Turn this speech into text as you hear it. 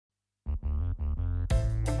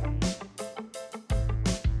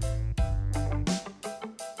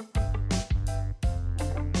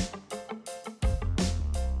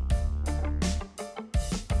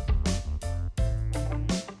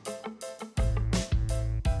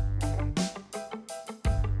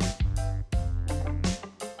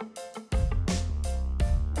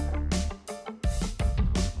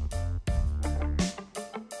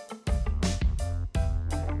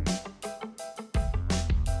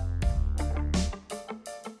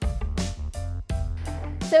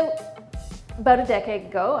So about a decade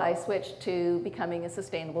ago, I switched to becoming a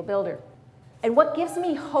sustainable builder. And what gives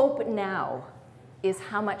me hope now is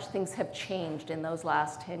how much things have changed in those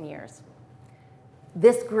last 10 years.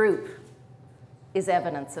 This group is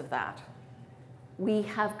evidence of that. We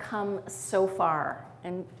have come so far,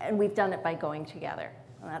 and we've done it by going together.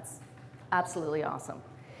 And that's absolutely awesome.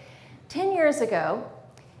 10 years ago,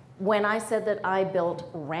 when I said that I built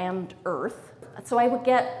rammed earth, so I would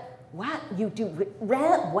get, what, you do,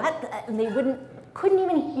 what? And they couldn't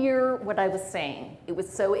even hear what I was saying. It was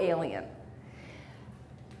so alien.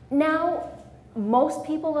 Now, most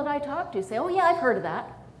people that I talk to say, oh yeah, I've heard of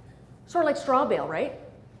that. Sort of like straw bale, right?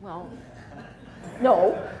 Well,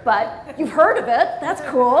 no, but you've heard of it, that's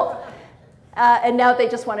cool. And now they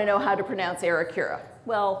just want to know how to pronounce Aerecura.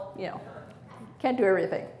 Well, you know, can't do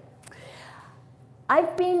everything.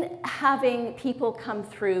 I've been having people come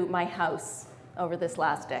through my house over this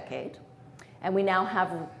last decade, and we now have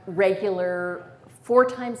regular 4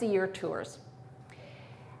 times a year tours.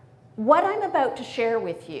 What I'm about to share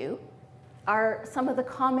with you are some of the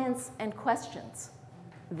comments and questions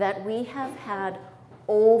that we have had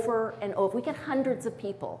over and over. We get hundreds of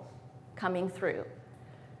people coming through.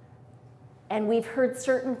 And we've heard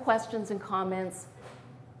certain questions and comments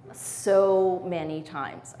so many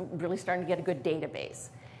times. I'm really starting to get a good database.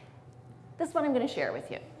 This is what I'm going to share with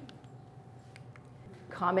you.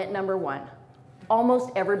 Comment number 1.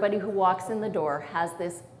 Almost everybody who walks in the door has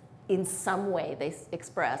this in some way. They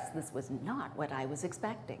express, this was not what I was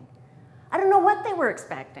expecting. I don't know what they were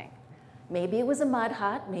expecting. Maybe it was a mud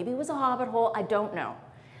hut, maybe it was a hobbit hole, I don't know.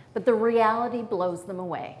 But the reality blows them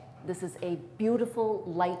away. This is a beautiful,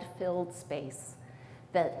 light-filled space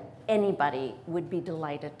that anybody would be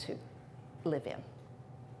delighted to live in.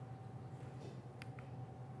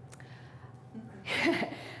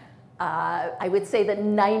 I would say that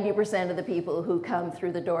 90% of the people who come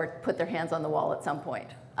through the door put their hands on the wall at some point.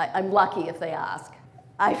 I'm lucky if they ask.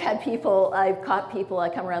 I've caught people, I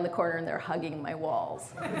come around the corner and they're hugging my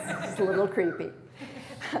walls. It's a little creepy.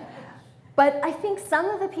 But I think some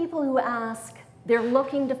of the people who ask, they're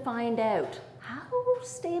looking to find out, how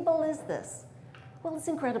stable is this? Well, it's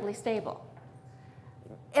incredibly stable.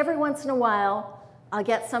 Every once in a while, I'll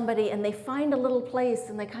get somebody and they find a little place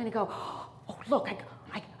and they kind of go, oh, look,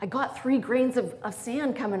 I got 3 grains of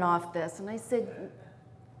sand coming off this. And I said,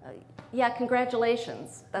 yeah,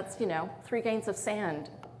 congratulations. That's, 3 grains of sand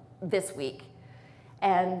this week.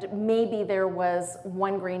 And maybe there was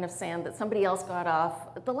 1 grain of sand that somebody else got off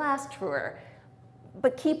at the last tour.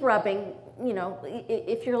 But keep rubbing,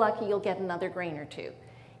 if you're lucky, you'll get another grain or 2.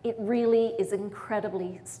 It really is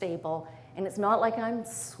incredibly stable. And it's not like I'm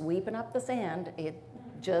sweeping up the sand.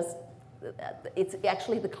 It's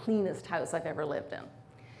actually the cleanest house I've ever lived in.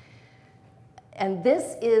 And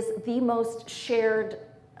this is the most shared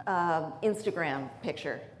Instagram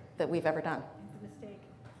picture that we've ever done. It's a mistake.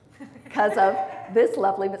 Because of this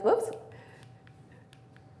lovely, whoops,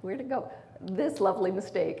 where'd it go? This lovely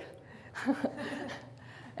mistake.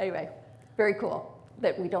 Anyway, very cool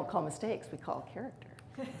that we don't call mistakes, we call character.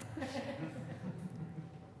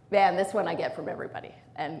 Man, this one I get from everybody.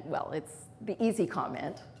 And well, it's the easy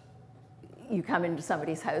comment. You come into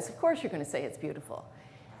somebody's house, of course you're going to say it's beautiful.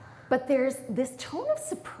 But there's this tone of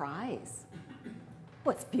surprise.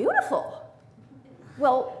 Well, it's beautiful.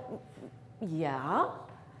 Well, yeah.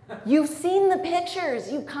 You've seen the pictures.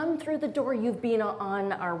 You've come through the door. You've been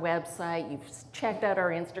on our website. You've checked out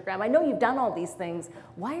our Instagram. I know you've done all these things.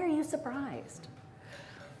 Why are you surprised?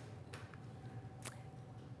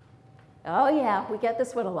 Oh, yeah, we get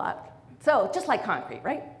this one a lot. So, just like concrete,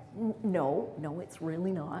 right? No, it's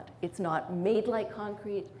really not. It's not made like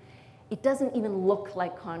concrete. It doesn't even look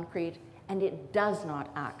like concrete, and it does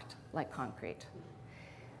not act like concrete.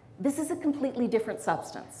 This is a completely different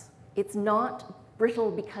substance. It's not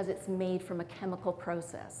brittle because it's made from a chemical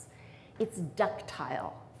process. It's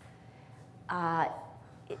ductile.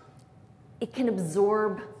 It can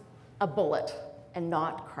absorb a bullet and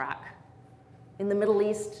not crack. In the Middle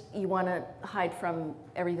East, you want to hide from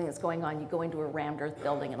everything that's going on. You go into a rammed earth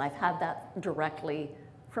building, and I've had that directly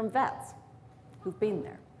from vets who've been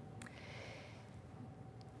there.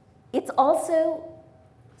 It's also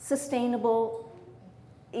sustainable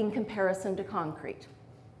in comparison to concrete.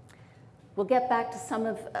 We'll get back to some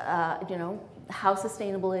of, how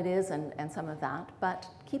sustainable it is and some of that, but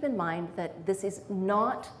keep in mind that this is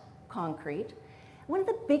not concrete. One of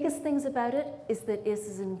the biggest things about it is that it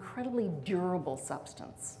is an incredibly durable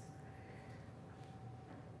substance.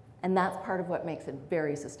 And that's part of what makes it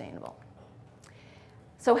very sustainable.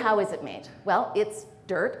 So how is it made? Well, it's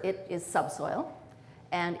dirt, it is subsoil,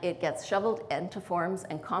 and it gets shoveled into forms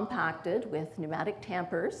and compacted with pneumatic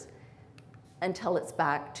tampers until it's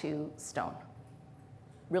back to stone.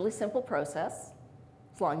 Really simple process,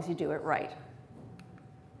 as long as you do it right.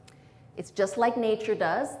 It's just like nature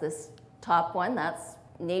does. This top one, that's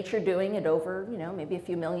nature doing it over, maybe a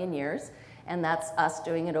few million years, and that's us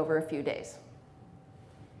doing it over a few days.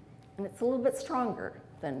 And it's a little bit stronger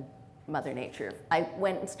than Mother Nature. I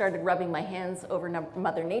went and started rubbing my hands over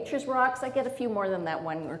Mother Nature's rocks. I get a few more than that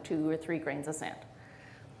 1 or 2 or 3 grains of sand.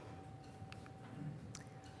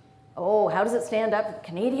 Oh, how does it stand up with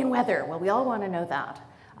Canadian weather? Well, we all want to know that.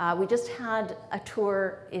 We just had a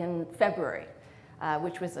tour in February,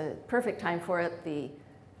 which was a perfect time for it. The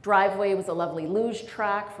driveway was a lovely luge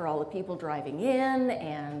track for all the people driving in,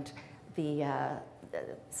 and the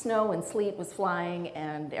snow and sleet was flying,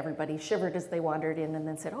 and everybody shivered as they wandered in and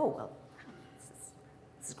then said, oh, well,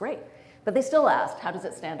 this is great. But they still asked, how does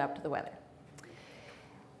it stand up to the weather?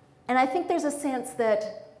 And I think there's a sense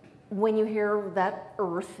that when you hear that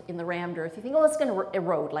earth in the rammed earth, you think, oh, it's going to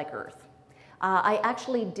erode like earth. I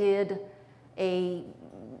actually did a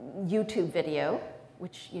YouTube video,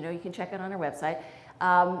 which you can check out on our website,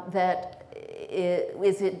 that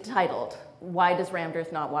is entitled, Why Does Rammed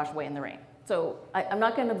Earth Not Wash Away in the Rain? So I'm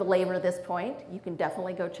not going to belabor this point. You can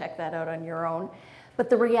definitely go check that out on your own. But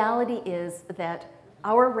the reality is that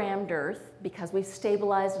our rammed earth, because we've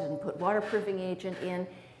stabilized it and put waterproofing agent in,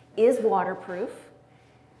 is waterproof.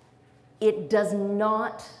 It does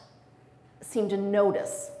not seem to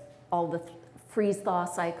notice all the freeze-thaw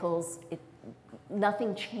cycles.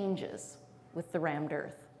 Nothing changes with the rammed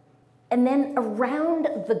earth. And then around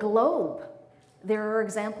the globe, there are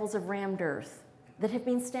examples of rammed earth that have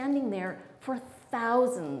been standing there for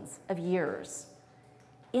thousands of years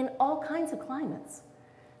in all kinds of climates.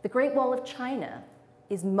 The Great Wall of China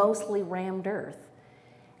is mostly rammed earth.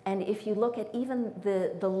 And if you look at even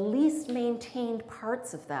the least maintained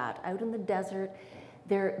parts of that, out in the desert,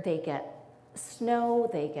 they get snow,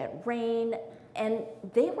 they get rain, and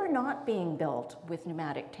they were not being built with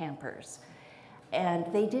pneumatic tampers.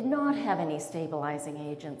 And they did not have any stabilizing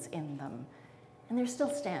agents in them. And they're still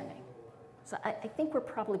standing. So I think we're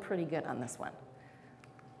probably pretty good on this one.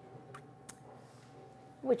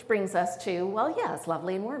 Which brings us to, well, yeah, it's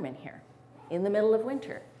lovely and warm in here, in the middle of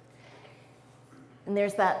winter. And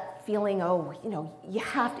there's that feeling, oh,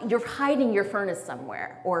 you're hiding your furnace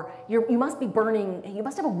somewhere, or you must be burning, you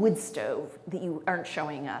must have a wood stove that you aren't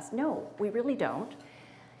showing us. No, we really don't.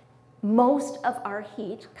 Most of our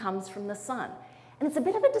heat comes from the sun. And it's a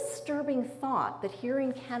bit of a disturbing thought that here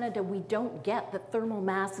in Canada, we don't get that thermal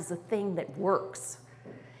mass is a thing that works,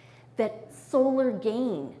 that solar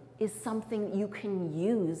gain is something you can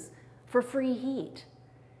use for free heat.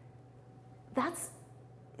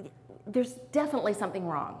 There's definitely something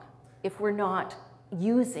wrong if we're not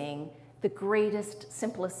using the greatest,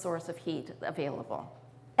 simplest source of heat available.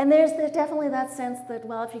 And there's definitely that sense that,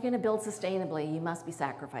 well, if you're going to build sustainably, you must be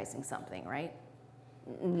sacrificing something, right?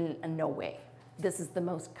 No way. This is the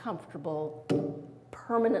most comfortable,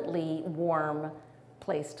 permanently warm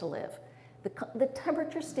place to live. The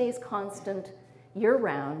temperature stays constant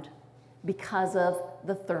year-round because of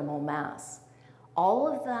the thermal mass. All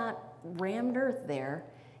of that rammed earth there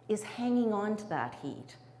is hanging on to that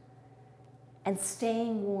heat and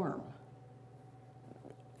staying warm.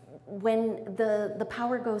 When the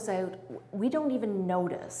power goes out, we don't even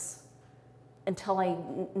notice until I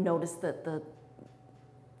notice that the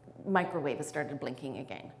microwave has started blinking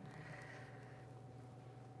again.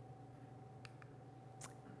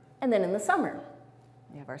 And then in the summer,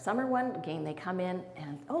 we have our summer one. Again, they come in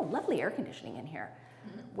and, oh, lovely air conditioning in here.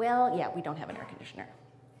 Well, yeah, we don't have an air conditioner.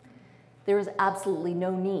 There is absolutely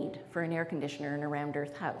no need for an air conditioner in a rammed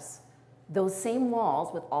earth house. Those same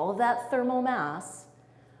walls with all of that thermal mass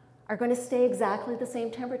are going to stay exactly the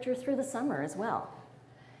same temperature through the summer as well.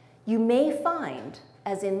 You may find,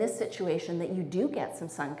 as in this situation, that you do get some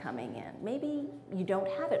sun coming in. Maybe you don't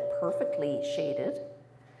have it perfectly shaded,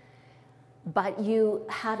 but you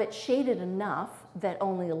have it shaded enough that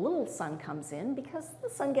only a little sun comes in because the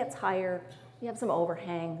sun gets higher, you have some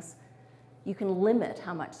overhangs, you can limit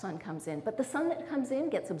how much sun comes in. But the sun that comes in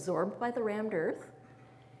gets absorbed by the rammed earth.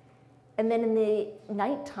 And then in the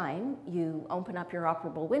nighttime, you open up your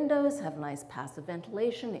operable windows, have nice passive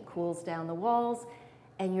ventilation, it cools down the walls,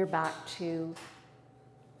 and you're back to,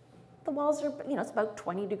 the walls are, it's about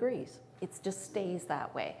 20 degrees. It just stays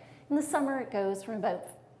that way. In the summer, it goes from about,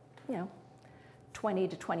 20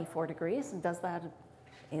 to 24 degrees, and does that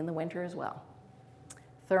in the winter as well.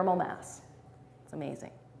 Thermal mass. It's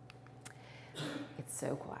amazing. It's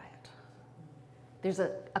so quiet. There's a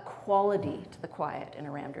quality to the quiet in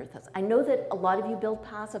a rammed earth house. I know that a lot of you build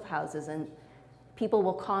passive houses, and people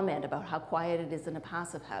will comment about how quiet it is in a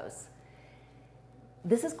passive house.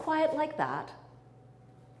 This is quiet like that,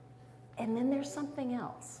 and then there's something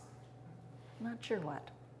else. I'm not sure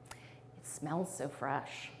what. It smells so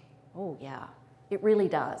fresh. Oh yeah, it really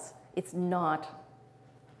does. It's not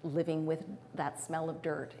living with that smell of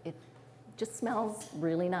dirt. It just smells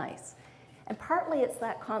really nice. And partly it's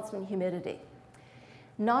that constant humidity.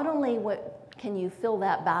 Not only can you fill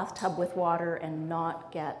that bathtub with water and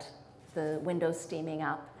not get the windows steaming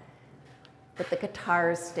up, but the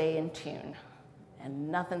guitars stay in tune.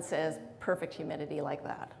 And nothing says perfect humidity like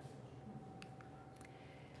that.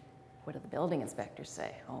 What do the building inspectors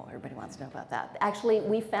say? Oh, everybody wants to know about that. Actually,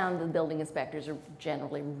 we found the building inspectors are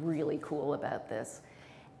generally really cool about this.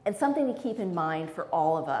 And something to keep in mind for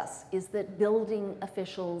all of us is that building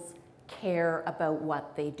officials care about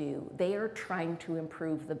what they do. They are trying to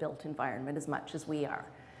improve the built environment as much as we are.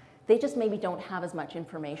 They just maybe don't have as much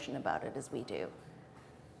information about it as we do.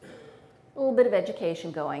 A little bit of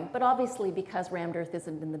education going, but obviously because rammed earth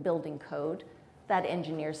isn't in the building code, that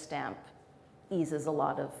engineer stamp eases a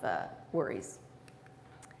lot of worries.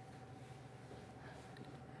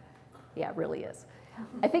 Yeah, it really is.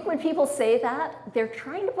 I think when people say that, they're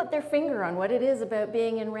trying to put their finger on what it is about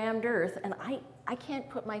being in rammed earth, and I can't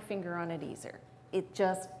put my finger on it either.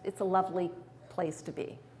 It's a lovely place to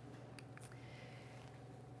be.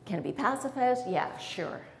 Can it be passive house? Yeah,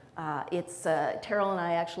 sure. Terrell and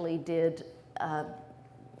I actually did a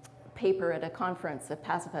paper at a conference, a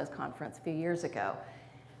passive house conference a few years ago,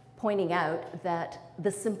 pointing out that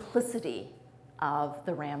the simplicity of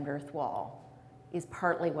the rammed earth wall is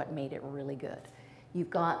partly what made it really good. You've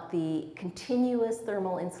got the continuous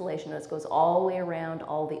thermal insulation that goes all the way around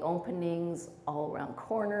all the openings, all around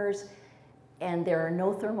corners, and there are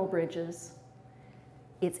no thermal bridges.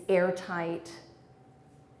 It's airtight.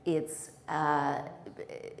 It's the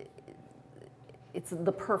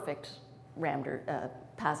perfect rammed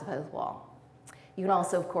passive house wall. You can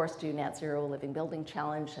also, of course, do Net Zero Living Building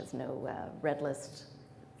Challenge, has no red list,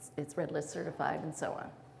 it's red list certified, and so on.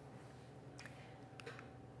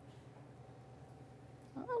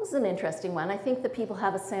 Well, that was an interesting one. I think that people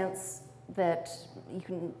have a sense that you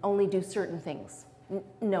can only do certain things.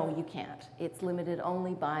 No, you can't. It's limited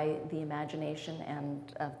only by the imagination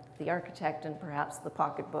and of the architect and perhaps the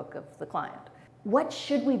pocketbook of the client. What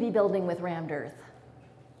should we be building with rammed earth?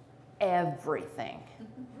 Everything.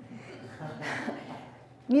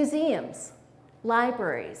 Museums,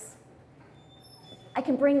 libraries. I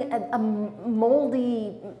can bring a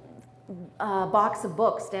moldy box of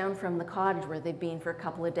books down from the cottage where they've been for a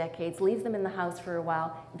couple of decades, leave them in the house for a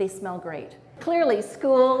while, they smell great. Clearly,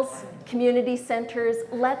 schools, community centers,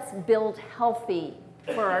 let's build healthy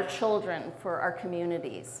for our children, for our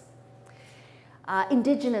communities.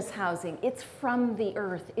 Indigenous housing, it's from the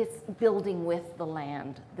earth, it's building with the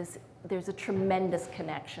land. There's a tremendous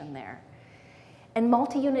connection there. And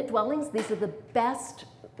multi-unit dwellings, these are the best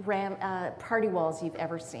party walls you've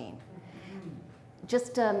ever seen.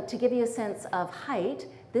 Just to give you a sense of height,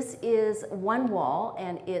 this is one wall,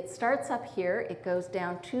 and it starts up here, it goes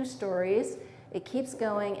down 2 stories, it keeps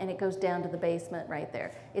going, and it goes down to the basement right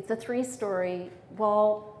there. It's a 3-story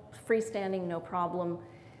wall, freestanding, no problem.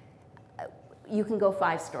 You can go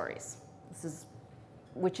 5 stories,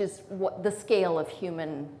 which is the scale of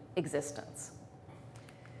human existence.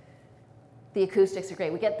 The acoustics are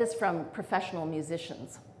great. We get this from professional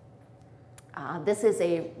musicians. This is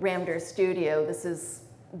a rammed earth studio. This is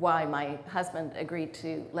why my husband agreed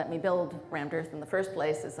to let me build rammed earth in the first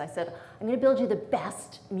place. Is I said, I'm going to build you the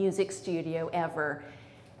best music studio ever.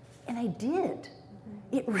 And I did.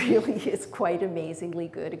 It really is quite amazingly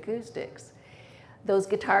good acoustics. Those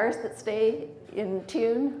guitars that stay in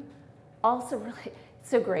tune, also really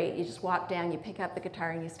so great. You just walk down, you pick up the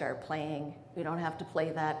guitar, and you start playing. You don't have to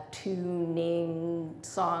play that tuning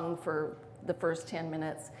song for the first 10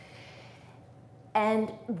 minutes.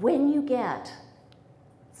 And when you get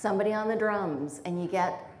somebody on the drums and you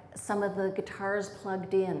get some of the guitars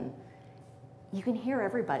plugged in, you can hear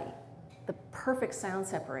everybody. The perfect sound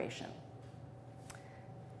separation.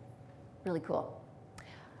 Really cool.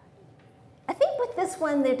 I think with this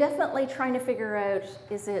one, they're definitely trying to figure out,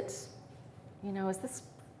 is this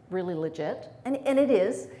really legit? And it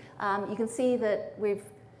is. You can see that we've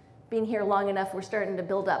been here long enough, we're starting to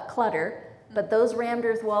build up clutter, but those rammed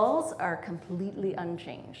earth walls are completely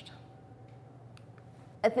unchanged.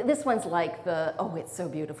 This one's like oh, it's so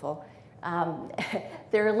beautiful.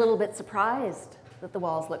 They're a little bit surprised that the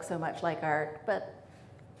walls look so much like art, but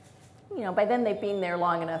by then they've been there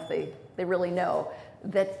long enough, they really know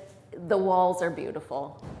that the walls are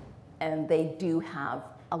beautiful, and they do have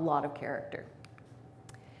a lot of character.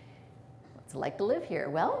 What's it like to live here?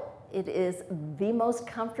 Well, it is the most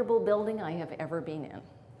comfortable building I have ever been in,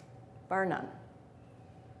 bar none.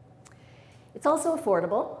 It's also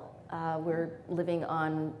affordable. We're living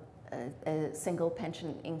on a single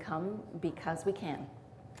pension income because we can.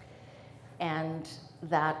 And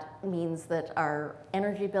that means that our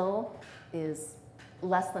energy bill is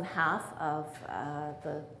less than half of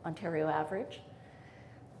the Ontario average.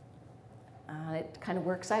 It kind of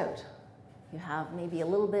works out. You have maybe a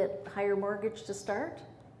little bit higher mortgage to start,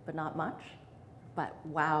 but not much. But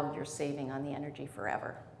wow, you're saving on the energy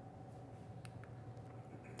forever.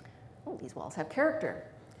 Oh, these walls have character.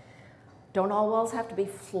 Don't all walls have to be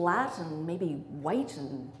flat and maybe white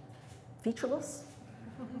and featureless?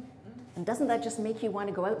 And doesn't that just make you want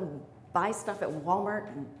to go out and buy stuff at Walmart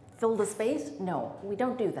and fill the space? No, we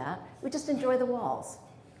don't do that. We just enjoy the walls.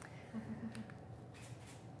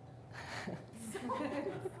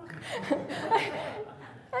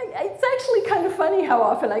 It's actually kind of funny how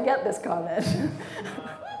often I get this comment.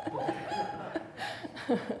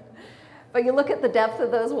 But you look at the depth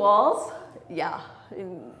of those walls, yeah,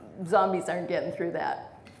 zombies aren't getting through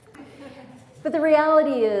that. But the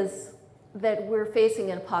reality is that we're facing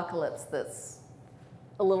an apocalypse that's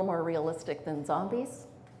a little more realistic than zombies,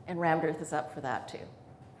 and rammed earth is up for that too.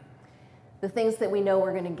 The things that we know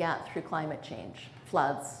we're going to get through climate change,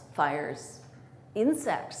 floods, fires,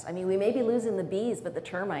 insects. I mean, we may be losing the bees, but the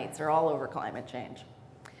termites are all over climate change.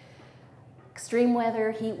 Extreme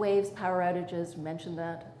weather, heat waves, power outages, mentioned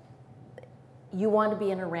that. You want to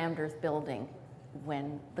be in a rammed earth building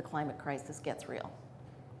when the climate crisis gets real.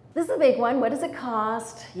 This is a big one. What does it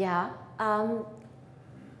cost? Yeah,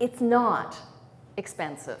 it's not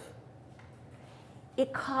expensive.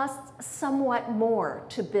 It costs somewhat more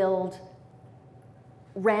to build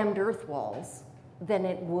rammed earth walls than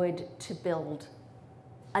it would to build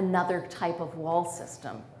another type of wall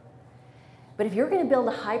system. But if you're going to build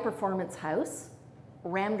a high-performance house,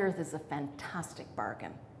 rammed earth is a fantastic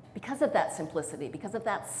bargain because of that simplicity, because of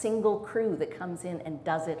that single crew that comes in and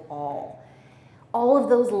does it all. All of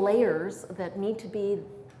those layers that need to be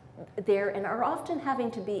there and are often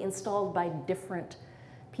having to be installed by different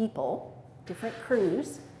people, different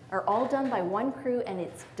crews, are all done by one crew, and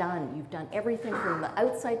it's done. You've done everything from the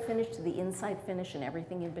outside finish to the inside finish and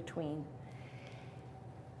everything in between.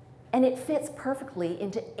 And it fits perfectly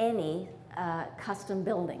into any custom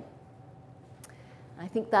building. I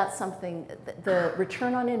think that's something, the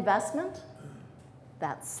return on investment,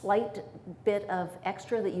 that slight bit of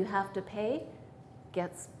extra that you have to pay,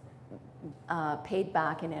 gets paid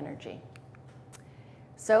back in energy.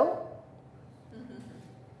 So,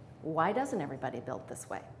 why doesn't everybody build this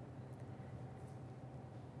way?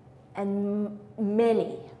 And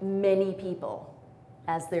many, many people,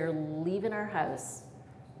 as they're leaving our house,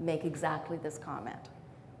 make exactly this comment.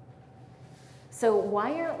 So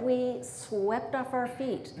why aren't we swept off our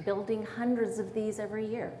feet building hundreds of these every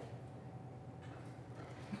year?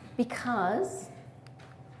 Because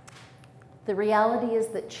the reality is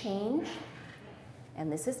that change,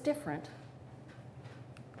 and this is different,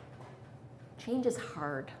 change is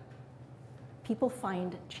hard. People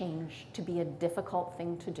find change to be a difficult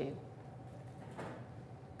thing to do.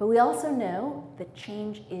 But we also know that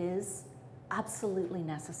change is absolutely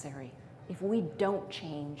necessary. If we don't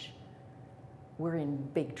change, we're in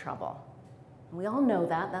big trouble. We all know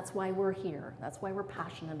that. That's why we're here. That's why we're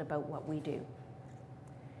passionate about what we do.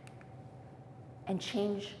 And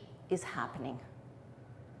change is happening.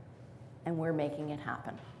 And we're making it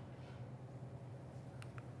happen.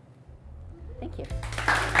 Thank you.